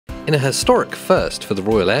In a historic first for the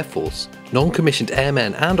Royal Air Force, non-commissioned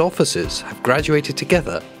airmen and officers have graduated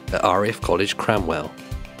together at RAF College Cranwell.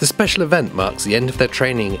 The special event marks the end of their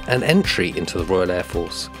training and entry into the Royal Air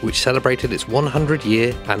Force, which celebrated its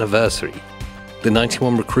 100-year anniversary. The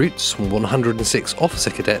 91 recruits, 106 officer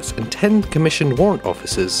cadets and 10 commissioned warrant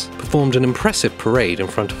officers performed an impressive parade in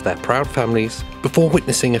front of their proud families before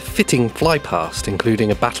witnessing a fitting flypast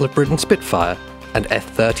including a Battle of Britain Spitfire and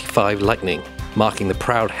F-35 Lightning, marking the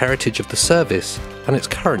proud heritage of the service and its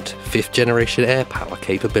current 5th generation air power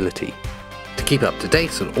capability. To keep up to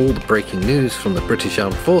date on all the breaking news from the British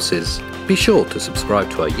Armed Forces, be sure to subscribe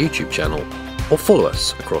to our YouTube channel or follow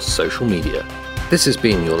us across social media. This has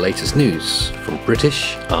been your latest news from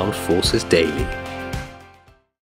British Armed Forces Daily.